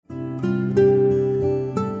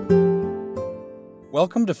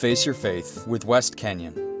Welcome to Face Your Faith with West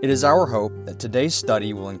Kenyon. It is our hope that today's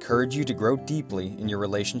study will encourage you to grow deeply in your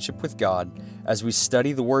relationship with God as we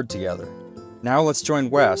study the Word together. Now let's join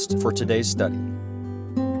West for today's study.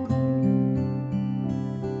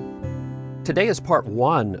 Today is part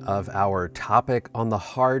one of our topic on the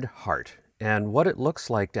hard heart and what it looks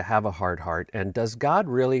like to have a hard heart, and does God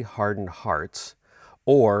really harden hearts,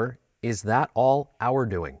 or is that all our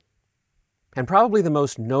doing? And probably the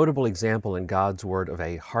most notable example in God's word of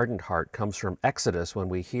a hardened heart comes from Exodus, when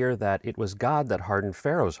we hear that it was God that hardened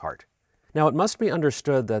Pharaoh's heart. Now, it must be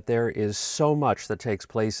understood that there is so much that takes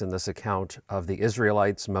place in this account of the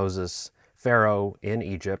Israelites, Moses, Pharaoh in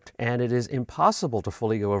Egypt, and it is impossible to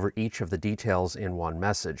fully go over each of the details in one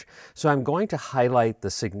message. So I'm going to highlight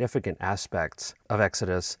the significant aspects of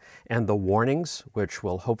Exodus and the warnings, which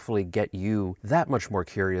will hopefully get you that much more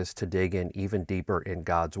curious to dig in even deeper in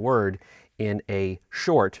God's Word in a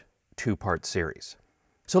short two-part series.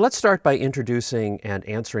 So let's start by introducing and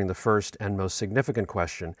answering the first and most significant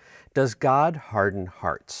question: does God harden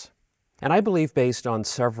hearts? And I believe, based on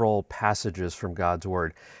several passages from God's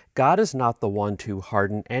Word, God is not the one to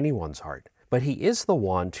harden anyone's heart, but He is the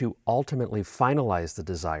one to ultimately finalize the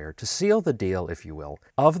desire, to seal the deal, if you will,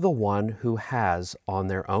 of the one who has, on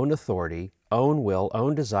their own authority, own will,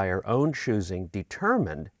 own desire, own choosing,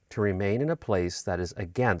 determined to remain in a place that is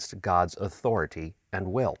against God's authority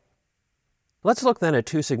and will. Let's look then at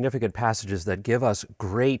two significant passages that give us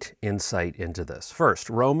great insight into this. First,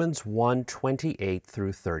 Romans 1:28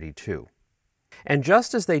 through 32. And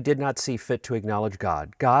just as they did not see fit to acknowledge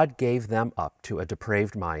God, God gave them up to a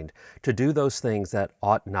depraved mind to do those things that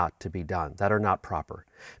ought not to be done, that are not proper.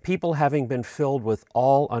 People having been filled with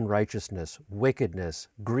all unrighteousness, wickedness,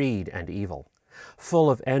 greed, and evil, full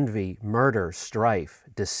of envy, murder, strife,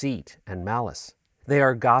 deceit, and malice. They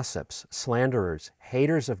are gossips, slanderers,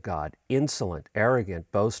 haters of God, insolent, arrogant,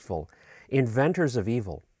 boastful, inventors of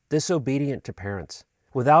evil, disobedient to parents,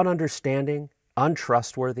 without understanding,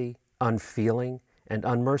 untrustworthy, unfeeling, and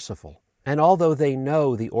unmerciful. And although they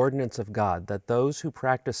know the ordinance of God, that those who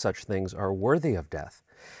practice such things are worthy of death,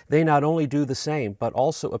 they not only do the same, but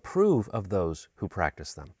also approve of those who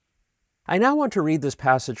practice them. I now want to read this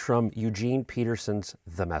passage from Eugene Peterson's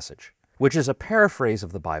The Message, which is a paraphrase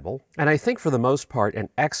of the Bible, and I think for the most part an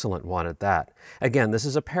excellent one at that. Again, this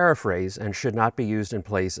is a paraphrase and should not be used in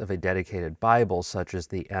place of a dedicated Bible such as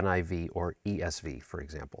the NIV or ESV, for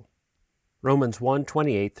example. Romans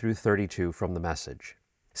 1:28 through 32 from The Message.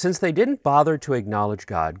 Since they didn't bother to acknowledge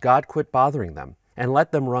God, God quit bothering them and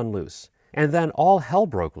let them run loose. And then all hell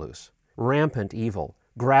broke loose. Rampant evil,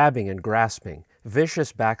 grabbing and grasping,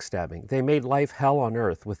 vicious backstabbing. They made life hell on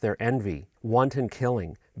earth with their envy, wanton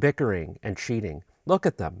killing, bickering, and cheating. Look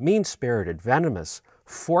at them, mean-spirited, venomous,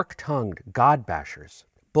 fork-tongued God-bashers,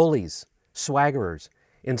 bullies, swaggerers,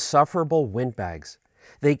 insufferable windbags.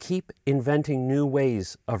 They keep inventing new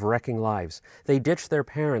ways of wrecking lives. They ditch their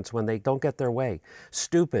parents when they don't get their way.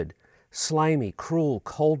 Stupid, slimy, cruel,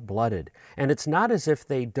 cold-blooded. And it's not as if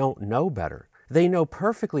they don't know better. They know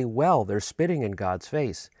perfectly well they're spitting in God's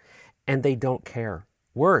face, and they don't care.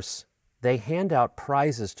 Worse, they hand out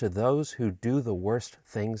prizes to those who do the worst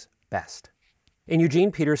things best. In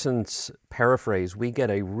Eugene Peterson's paraphrase, we get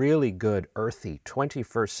a really good, earthy,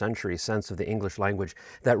 21st century sense of the English language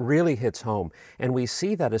that really hits home, and we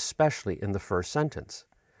see that especially in the first sentence.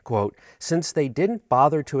 Quote, since they didn't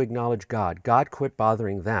bother to acknowledge God, God quit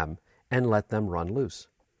bothering them and let them run loose.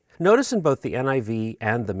 Notice in both the NIV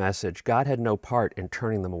and the Message, God had no part in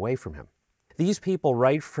turning them away from Him. These people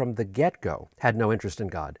right from the get-go had no interest in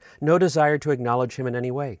God, no desire to acknowledge Him in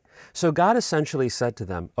any way. So God essentially said to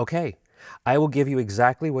them, okay, I will give you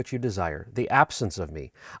exactly what you desire, the absence of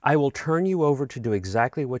me. I will turn you over to do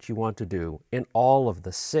exactly what you want to do in all of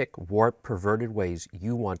the sick, warped, perverted ways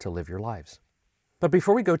you want to live your lives. But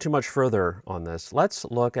before we go too much further on this, let's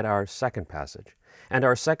look at our second passage. And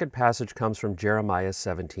our second passage comes from Jeremiah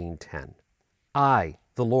 17:10. I,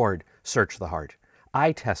 the Lord, search the heart.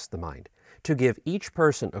 I test the mind, to give each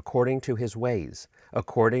person according to his ways,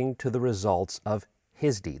 according to the results of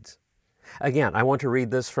his deeds. Again, I want to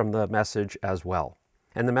read this from the Message as well.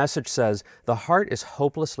 And the Message says, the heart is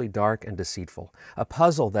hopelessly dark and deceitful, a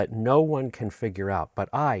puzzle that no one can figure out. But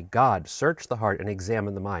I, God, search the heart and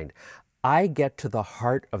examine the mind. I get to the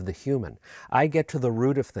heart of the human. I get to the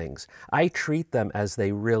root of things. I treat them as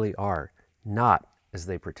they really are, not as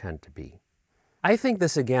they pretend to be. I think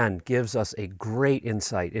this again gives us a great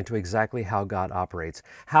insight into exactly how God operates,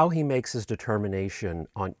 how He makes His determination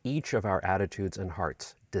on each of our attitudes and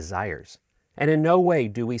hearts, desires. And in no way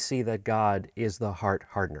do we see that God is the heart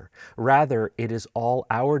hardener. Rather, it is all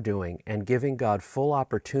our doing and giving God full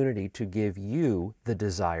opportunity to give you the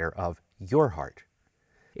desire of your heart.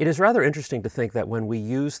 It is rather interesting to think that when we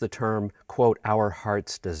use the term, quote, our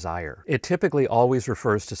heart's desire, it typically always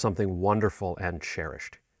refers to something wonderful and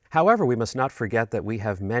cherished. However, we must not forget that we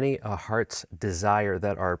have many a heart's desire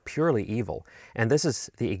that are purely evil, and this is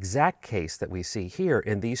the exact case that we see here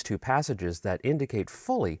in these two passages that indicate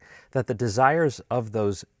fully that the desires of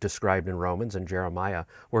those described in Romans and Jeremiah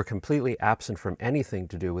were completely absent from anything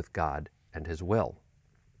to do with God and His will.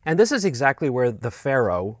 And this is exactly where the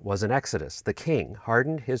Pharaoh was in Exodus. The king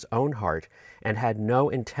hardened his own heart and had no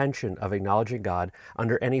intention of acknowledging God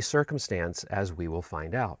under any circumstance, as we will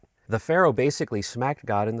find out. The Pharaoh basically smacked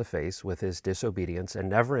God in the face with his disobedience and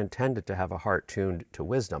never intended to have a heart tuned to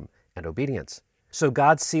wisdom and obedience. So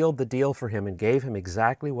God sealed the deal for him and gave him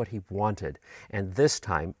exactly what he wanted, and this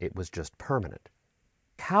time it was just permanent.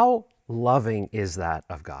 How loving is that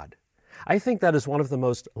of God? I think that is one of the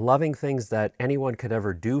most loving things that anyone could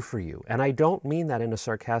ever do for you, and I don't mean that in a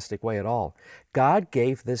sarcastic way at all. God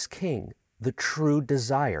gave this king the true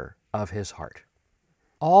desire of his heart.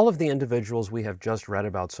 All of the individuals we have just read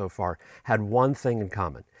about so far had one thing in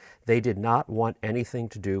common. They did not want anything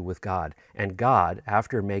to do with God. And God,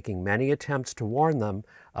 after making many attempts to warn them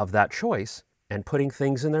of that choice and putting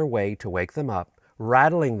things in their way to wake them up,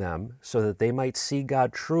 rattling them so that they might see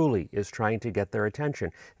God truly is trying to get their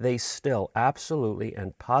attention, they still absolutely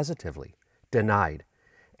and positively denied.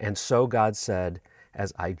 And so God said,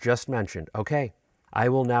 as I just mentioned, okay, I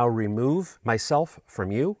will now remove myself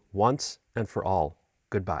from you once and for all.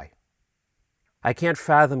 Goodbye. I can't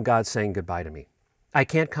fathom God saying goodbye to me. I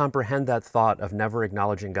can't comprehend that thought of never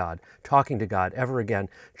acknowledging God, talking to God ever again.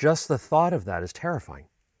 Just the thought of that is terrifying.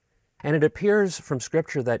 And it appears from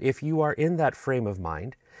Scripture that if you are in that frame of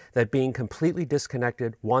mind, that being completely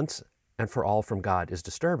disconnected once and for all from God is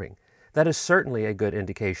disturbing, that is certainly a good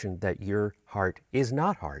indication that your heart is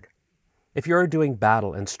not hard. If you're doing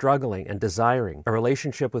battle and struggling and desiring a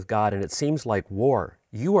relationship with God and it seems like war,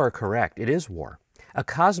 you are correct. It is war. A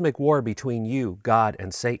cosmic war between you, God,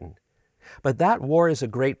 and Satan. But that war is a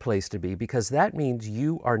great place to be because that means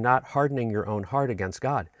you are not hardening your own heart against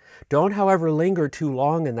God. Don't, however, linger too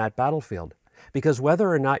long in that battlefield, because whether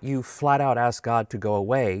or not you flat out ask God to go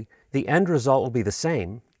away, the end result will be the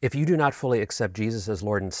same if you do not fully accept Jesus as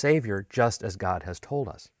Lord and Savior, just as God has told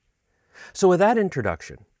us. So with that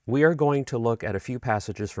introduction, we are going to look at a few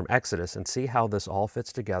passages from Exodus and see how this all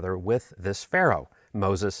fits together with this Pharaoh,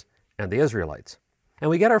 Moses, and the Israelites. And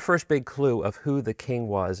we get our first big clue of who the king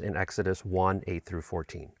was in Exodus 1, 8 through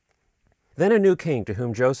 14. Then a new king to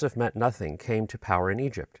whom Joseph meant nothing came to power in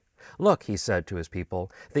Egypt. Look, he said to his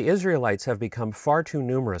people, the Israelites have become far too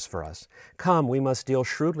numerous for us. Come, we must deal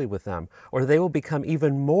shrewdly with them, or they will become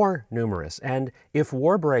even more numerous, and if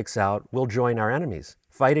war breaks out, we'll join our enemies,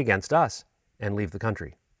 fight against us, and leave the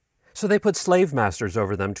country. So they put slave masters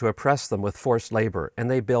over them to oppress them with forced labor, and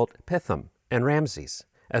they built Pithom and Ramses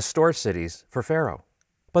as store cities for Pharaoh.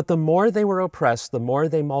 But the more they were oppressed, the more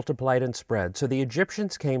they multiplied and spread. So the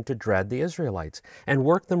Egyptians came to dread the Israelites and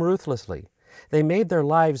worked them ruthlessly. They made their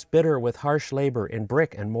lives bitter with harsh labor in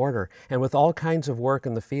brick and mortar and with all kinds of work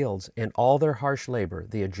in the fields. In all their harsh labor,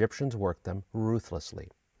 the Egyptians worked them ruthlessly.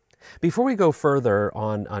 Before we go further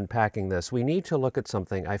on unpacking this, we need to look at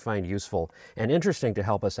something I find useful and interesting to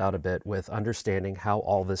help us out a bit with understanding how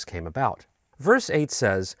all this came about. Verse 8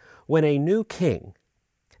 says, when a new king.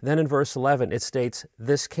 Then in verse 11, it states,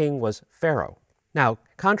 this king was Pharaoh. Now,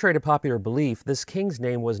 contrary to popular belief, this king's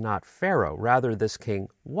name was not Pharaoh. Rather, this king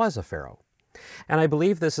was a pharaoh. And I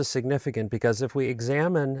believe this is significant because if we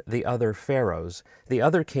examine the other pharaohs, the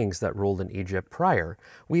other kings that ruled in Egypt prior,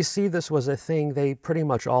 we see this was a thing they pretty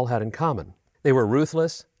much all had in common. They were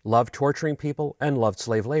ruthless, loved torturing people, and loved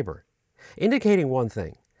slave labor, indicating one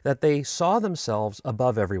thing, that they saw themselves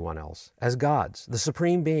above everyone else, as gods, the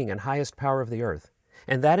supreme being and highest power of the earth.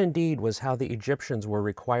 And that indeed was how the Egyptians were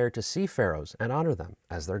required to see pharaohs and honor them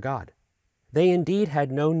as their god. They indeed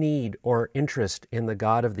had no need or interest in the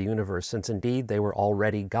God of the universe, since indeed they were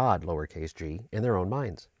already God, lowercase g, in their own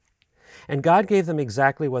minds. And God gave them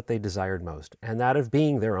exactly what they desired most, and that of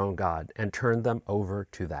being their own God, and turned them over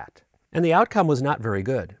to that. And the outcome was not very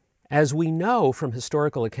good. As we know from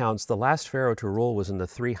historical accounts, the last pharaoh to rule was in the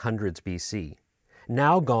 300s BC.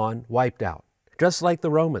 Now gone, wiped out. Just like the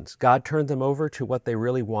Romans, God turned them over to what they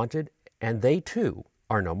really wanted, and they too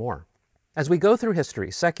are no more. As we go through history,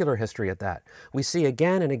 secular history at that, we see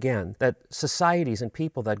again and again that societies and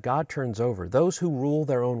people that God turns over, those who rule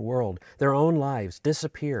their own world, their own lives,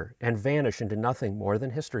 disappear and vanish into nothing more than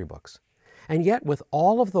history books. And yet, with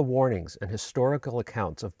all of the warnings and historical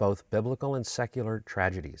accounts of both biblical and secular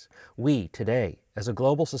tragedies, we today, as a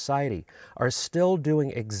global society, are still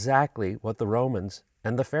doing exactly what the Romans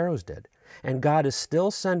and the Pharaohs did. And God is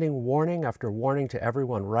still sending warning after warning to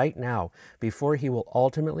everyone right now before He will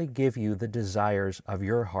ultimately give you the desires of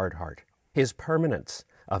your hard heart. His permanence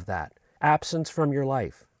of that, absence from your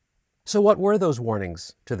life. So what were those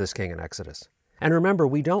warnings to this king in Exodus? And remember,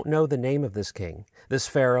 we don't know the name of this king, this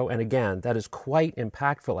Pharaoh, and again, that is quite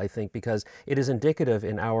impactful, I think, because it is indicative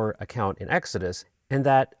in our account in Exodus, and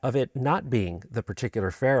that of it not being the particular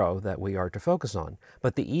Pharaoh that we are to focus on,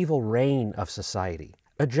 but the evil reign of society,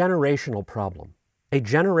 a generational problem, a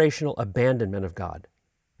generational abandonment of God.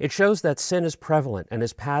 It shows that sin is prevalent and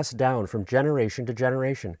is passed down from generation to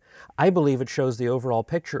generation. I believe it shows the overall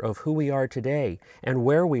picture of who we are today and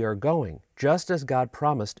where we are going, just as God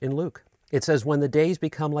promised in Luke. It says, when the days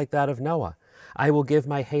become like that of Noah, I will give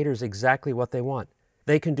my haters exactly what they want.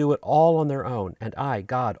 They can do it all on their own, and I,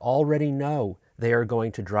 God, already know they are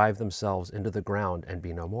going to drive themselves into the ground and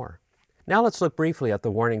be no more. Now let's look briefly at the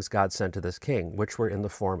warnings God sent to this king, which were in the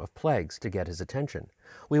form of plagues to get his attention.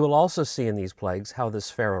 We will also see in these plagues how this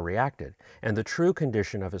Pharaoh reacted, and the true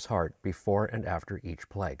condition of his heart before and after each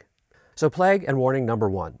plague. So plague and warning number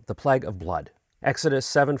 1, the plague of blood. Exodus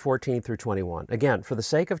 7:14 through 21. Again, for the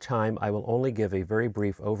sake of time, I will only give a very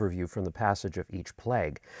brief overview from the passage of each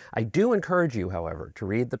plague. I do encourage you, however, to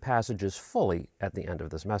read the passages fully at the end of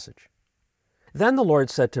this message. Then the Lord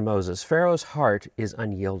said to Moses, Pharaoh's heart is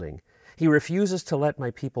unyielding. He refuses to let my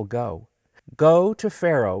people go. Go to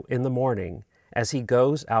Pharaoh in the morning as he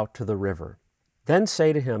goes out to the river. Then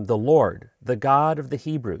say to him, the Lord, the God of the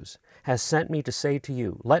Hebrews, has sent me to say to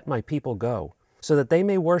you, let my people go, so that they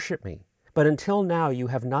may worship me. But until now you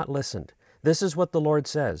have not listened. This is what the Lord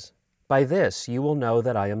says. By this you will know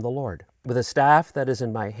that I am the Lord. With a staff that is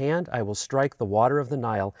in my hand I will strike the water of the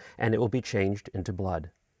Nile, and it will be changed into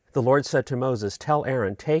blood. The Lord said to Moses, tell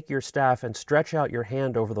Aaron, take your staff and stretch out your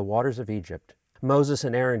hand over the waters of Egypt. Moses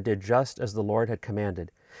and Aaron did just as the Lord had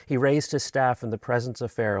commanded. He raised his staff in the presence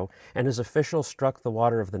of Pharaoh, and his officials struck the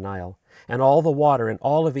water of the Nile, and all the water in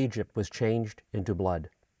all of Egypt was changed into blood.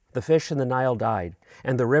 The fish in the Nile died,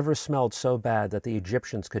 and the river smelled so bad that the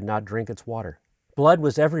Egyptians could not drink its water. Blood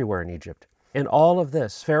was everywhere in Egypt. In all of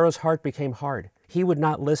this, Pharaoh's heart became hard. He would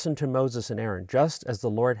not listen to Moses and Aaron, just as the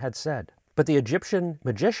Lord had said. But the Egyptian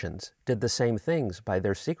magicians did the same things by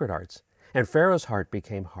their secret arts, and Pharaoh's heart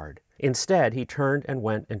became hard. Instead, he turned and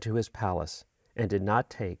went into his palace, and did not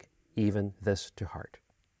take even this to heart.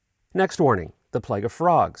 Next warning, the plague of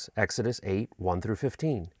frogs, Exodus 8:1 through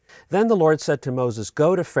 15. Then the Lord said to Moses,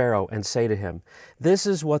 go to Pharaoh and say to him, this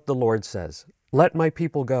is what the Lord says, let my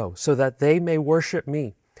people go, so that they may worship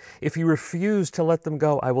me. If you refuse to let them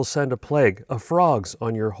go, I will send a plague of frogs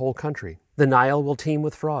on your whole country. The Nile will teem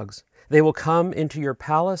with frogs. They will come into your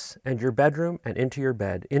palace and your bedroom and into your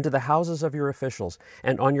bed, into the houses of your officials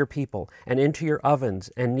and on your people, and into your ovens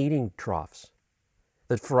and kneading troughs.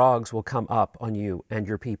 The frogs will come up on you and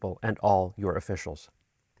your people and all your officials.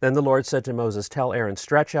 Then the Lord said to Moses, tell Aaron,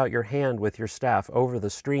 stretch out your hand with your staff over the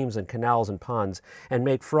streams and canals and ponds, and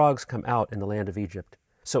make frogs come out in the land of Egypt.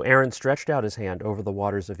 So Aaron stretched out his hand over the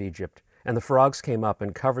waters of Egypt, and the frogs came up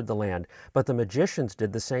and covered the land. But the magicians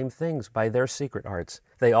did the same things by their secret arts.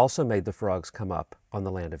 They also made the frogs come up on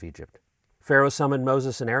the land of Egypt. Pharaoh summoned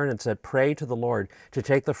Moses and Aaron and said, pray to the Lord to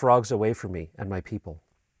take the frogs away from me and my people,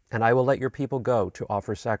 and I will let your people go to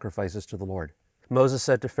offer sacrifices to the Lord. Moses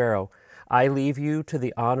said to Pharaoh, I leave you to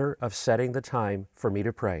the honor of setting the time for me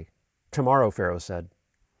to pray. Tomorrow, Pharaoh said.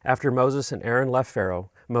 After Moses and Aaron left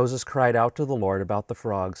Pharaoh, Moses cried out to the Lord about the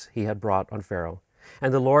frogs he had brought on Pharaoh.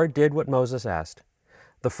 And the Lord did what Moses asked.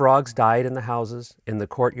 The frogs died in the houses, in the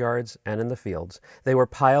courtyards, and in the fields. They were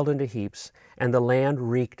piled into heaps, and the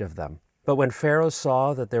land reeked of them. But when Pharaoh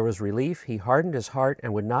saw that there was relief, he hardened his heart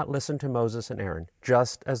and would not listen to Moses and Aaron,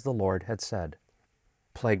 just as the Lord had said.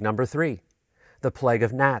 Plague number 3. The plague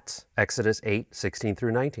of gnats, Exodus 8:16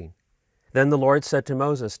 through 19. Then the Lord said to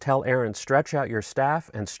Moses, tell Aaron, stretch out your staff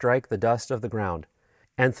and strike the dust of the ground.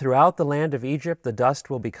 And throughout the land of Egypt the dust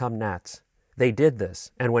will become gnats. They did this,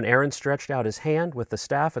 and when Aaron stretched out his hand with the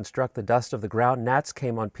staff and struck the dust of the ground, gnats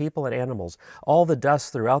came on people and animals. All the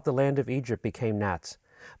dust throughout the land of Egypt became gnats.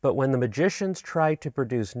 But when the magicians tried to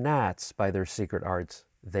produce gnats by their secret arts,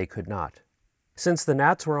 they could not. Since the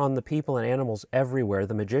gnats were on the people and animals everywhere,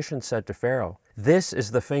 the magician said to Pharaoh, this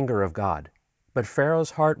is the finger of God. But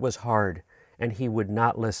Pharaoh's heart was hard, and he would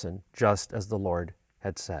not listen, just as the Lord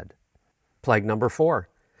had said. Plague number 4,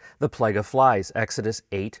 the plague of flies, Exodus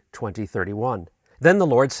 8:20-31. Then the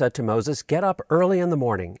Lord said to Moses, "Get up early in the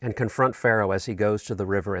morning and confront Pharaoh as he goes to the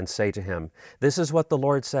river and say to him, 'This is what the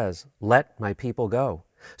Lord says, let my people go,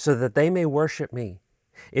 so that they may worship me.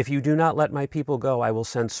 If you do not let my people go, I will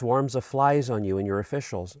send swarms of flies on you and your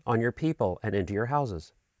officials, on your people, and into your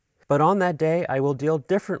houses. But on that day I will deal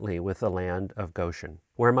differently with the land of Goshen,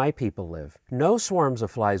 where my people live. No swarms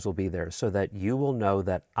of flies will be there, so that you will know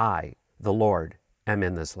that I, the Lord, am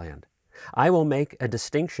in this land. I will make a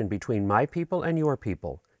distinction between my people and your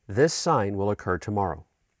people. This sign will occur tomorrow.'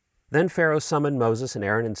 Then Pharaoh summoned Moses and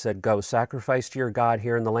Aaron and said, 'Go, sacrifice to your God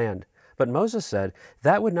here in the land.' But Moses said,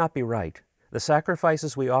 'That would not be right. The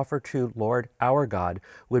sacrifices we offer to Lord our God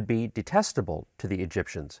would be detestable to the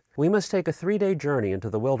Egyptians. We must take a 3-day journey into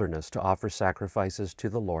the wilderness to offer sacrifices to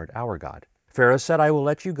the Lord our God.' Pharaoh said, 'I will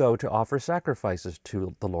let you go to offer sacrifices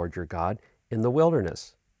to the Lord your God in the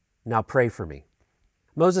wilderness. Now pray for me.'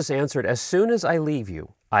 Moses answered, 'As soon as I leave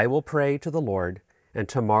you, I will pray to the Lord, and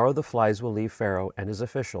tomorrow the flies will leave Pharaoh and his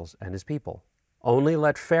officials and his people. Only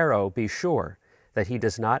let Pharaoh be sure that he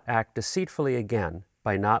does not act deceitfully again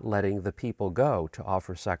by not letting the people go to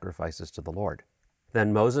offer sacrifices to the Lord.'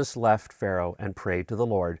 Then Moses left Pharaoh and prayed to the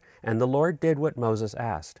Lord, and the Lord did what Moses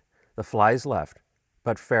asked. The flies left,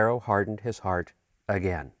 but Pharaoh hardened his heart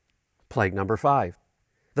again. Plague number 5.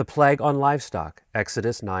 The plague on livestock,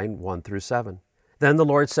 Exodus 9, 1-7. Then the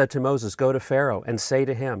Lord said to Moses, 'Go to Pharaoh and say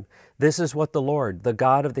to him, "This is what the Lord, the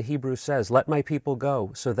God of the Hebrews says, let my people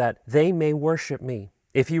go, so that they may worship me.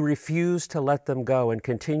 If you refuse to let them go and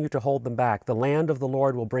continue to hold them back, the land of the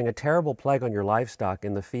Lord will bring a terrible plague on your livestock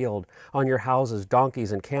in the field, on your houses,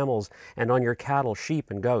 donkeys and camels, and on your cattle,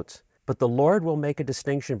 sheep and goats. But the Lord will make a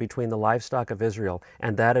distinction between the livestock of Israel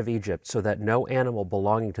and that of Egypt, so that no animal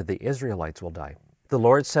belonging to the Israelites will die.' The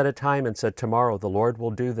Lord set a time and said, 'Tomorrow the Lord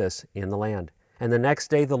will do this in the land.' And the next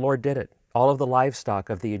day the Lord did it. All of the livestock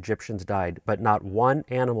of the Egyptians died, but not one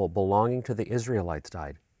animal belonging to the Israelites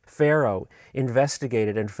died. Pharaoh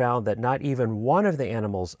investigated and found that not even one of the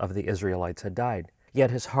animals of the Israelites had died. Yet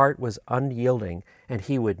his heart was unyielding, and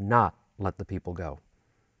he would not let the people go.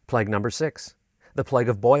 Plague number 6. The plague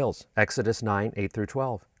of boils, Exodus 9,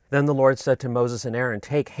 8-12. Then the Lord said to Moses and Aaron,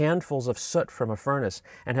 'Take handfuls of soot from a furnace,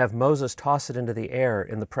 and have Moses toss it into the air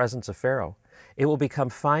in the presence of Pharaoh. It will become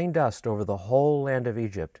fine dust over the whole land of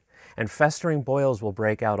Egypt, and festering boils will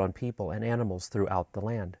break out on people and animals throughout the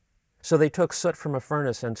land.' So they took soot from a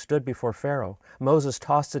furnace and stood before Pharaoh. Moses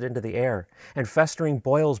tossed it into the air, and festering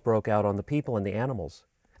boils broke out on the people and the animals.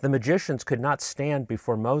 The magicians could not stand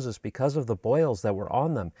before Moses because of the boils that were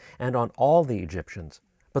on them and on all the Egyptians.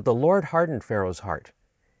 But the Lord hardened Pharaoh's heart,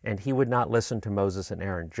 and he would not listen to Moses and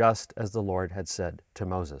Aaron, just as the Lord had said to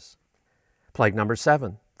Moses. Plague number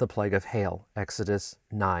 7, the plague of hail, Exodus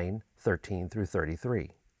 9, 13-33.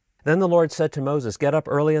 Then the Lord said to Moses, 'Get up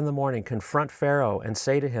early in the morning, confront Pharaoh, and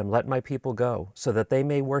say to him, "Let my people go, so that they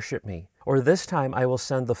may worship me. Or this time I will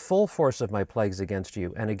send the full force of my plagues against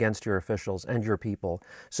you and against your officials and your people,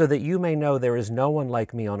 so that you may know there is no one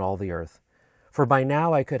like me on all the earth. For by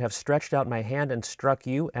now I could have stretched out my hand and struck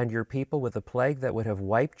you and your people with a plague that would have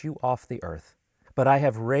wiped you off the earth. But I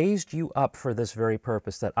have raised you up for this very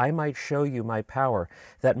purpose, that I might show you my power,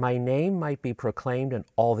 that my name might be proclaimed in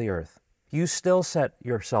all the earth. You still set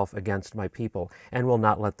yourself against my people and will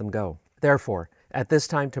not let them go. Therefore, at this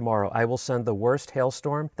time tomorrow I will send the worst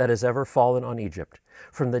hailstorm that has ever fallen on Egypt,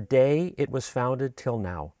 from the day it was founded till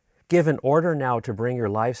now. Give an order now to bring your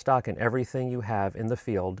livestock and everything you have in the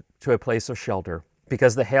field to a place of shelter,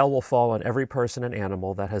 because the hail will fall on every person and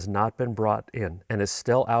animal that has not been brought in and is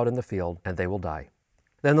still out in the field, and they will die.'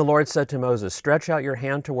 Then the Lord said to Moses, 'Stretch out your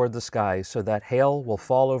hand toward the sky, so that hail will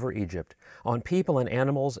fall over Egypt, on people and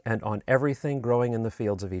animals, and on everything growing in the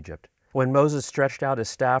fields of Egypt.' When Moses stretched out his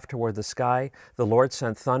staff toward the sky, the Lord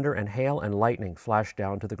sent thunder and hail and lightning flashed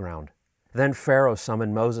down to the ground. Then Pharaoh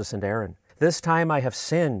summoned Moses and Aaron. 'This time I have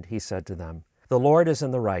sinned,' he said to them. 'The Lord is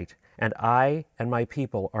in the right, and I and my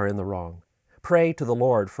people are in the wrong. Pray to the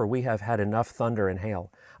Lord, for we have had enough thunder and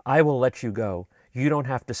hail. I will let you go. You don't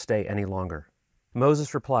have to stay any longer.'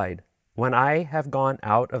 Moses replied, 'When I have gone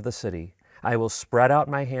out of the city, I will spread out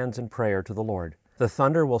my hands in prayer to the Lord. The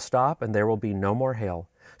thunder will stop and there will be no more hail,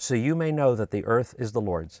 so you may know that the earth is the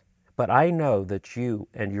Lord's. But I know that you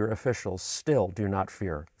and your officials still do not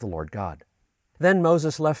fear the Lord God.' Then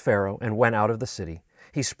Moses left Pharaoh and went out of the city.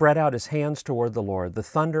 He spread out his hands toward the Lord. The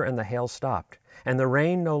thunder and the hail stopped, and the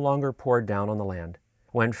rain no longer poured down on the land.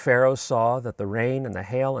 When Pharaoh saw that the rain and the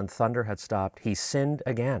hail and thunder had stopped, he sinned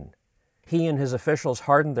again. He and his officials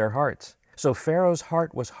hardened their hearts. So Pharaoh's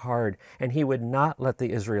heart was hard, and he would not let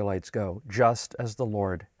the Israelites go, just as the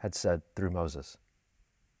Lord had said through Moses.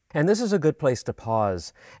 And this is a good place to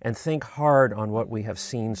pause and think hard on what we have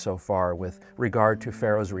seen so far with regard to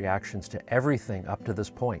Pharaoh's reactions to everything up to this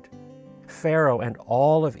point. Pharaoh and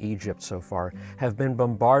all of Egypt so far have been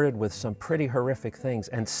bombarded with some pretty horrific things,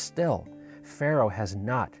 and still, Pharaoh has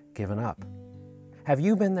not given up. Have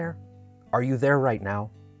you been there? Are you there right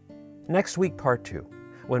now? Next week, part 2,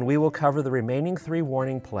 when we will cover the remaining 3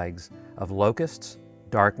 warning plagues of locusts,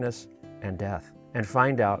 darkness, and death, and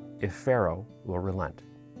find out if Pharaoh will relent.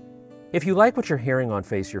 If you like what you're hearing on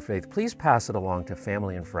Face Your Faith, please pass it along to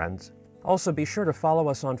family and friends. Also, be sure to follow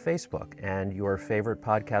us on Facebook and your favorite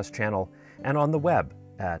podcast channel and on the web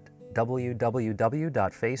at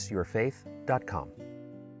www.faceyourfaith.com.